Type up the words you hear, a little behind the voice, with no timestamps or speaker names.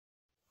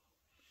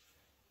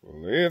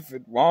Well, if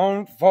it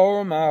weren't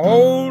for my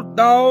old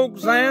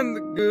dogs and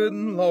the good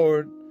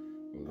Lord,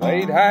 well,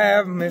 they'd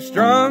have me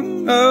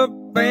strung up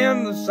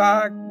in the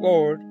psych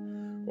ward.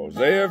 'Cause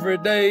every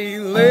day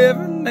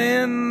living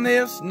in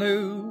this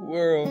new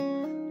world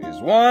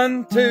is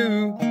one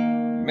too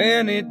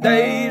many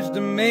days to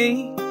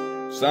me.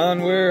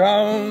 Son, we're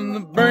on the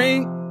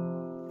brink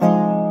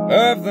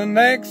of the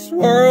next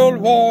world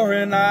war,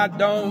 and I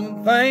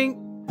don't think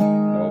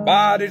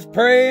nobody's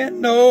praying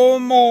no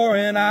more.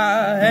 And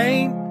I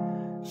ain't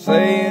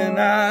saying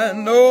I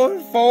know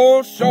it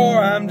for sure.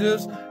 I'm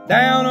just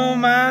down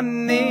on my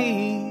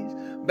knees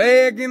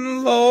begging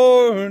the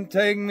Lord,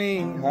 take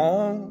me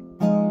home.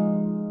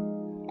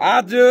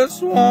 I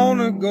just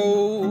wanna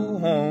go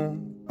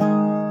home.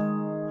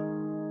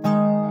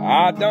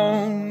 I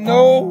don't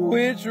know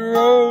which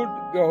road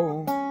to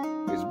go,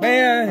 it's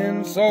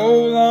been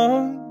so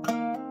long.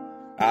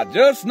 I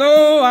just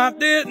know I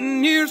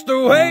didn't used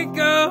to wake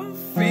up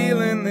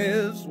feeling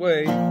this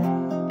way,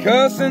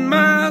 cussing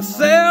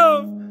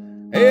myself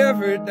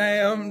every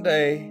damn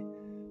day.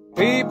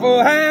 People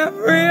have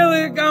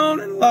really gone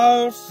and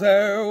lost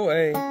their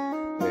way.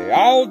 They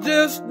all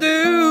just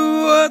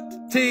do what the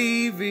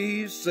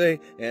TV say,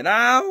 and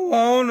I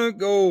wanna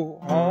go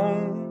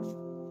home.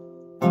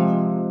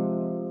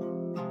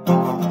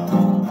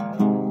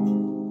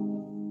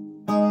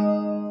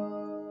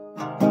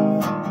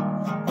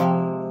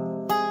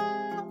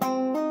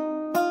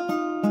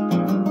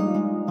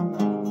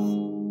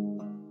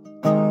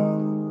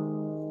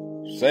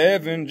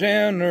 Seven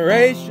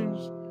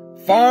generations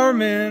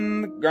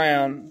farming the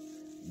ground.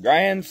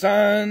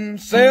 Grandson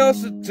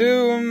sells it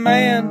to a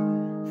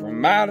man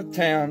from out of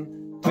town.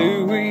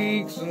 2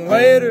 weeks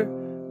later,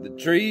 the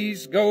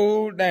trees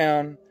go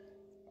down.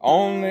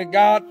 Only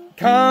got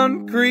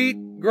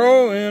concrete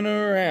growing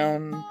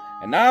around,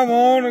 and I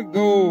wanna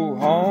go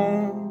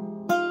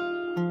home.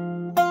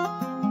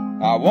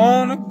 I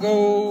wanna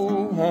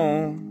go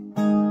home.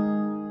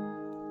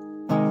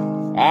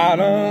 I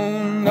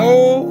don't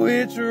know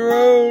which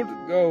road to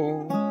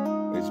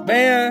go, it's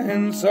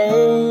been so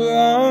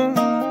long.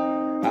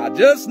 I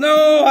just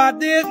know I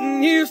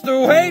didn't used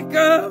to wake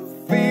up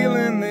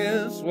feeling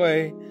this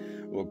way,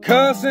 well,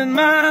 cussing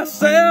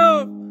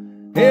myself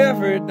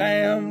every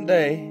damn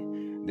day.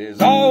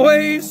 There's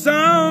always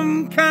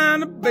some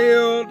kind of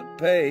bill to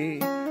pay.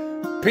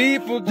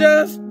 People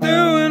just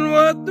doing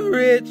what the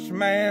rich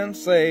man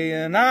say,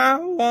 and I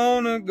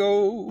wanna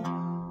go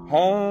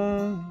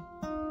home.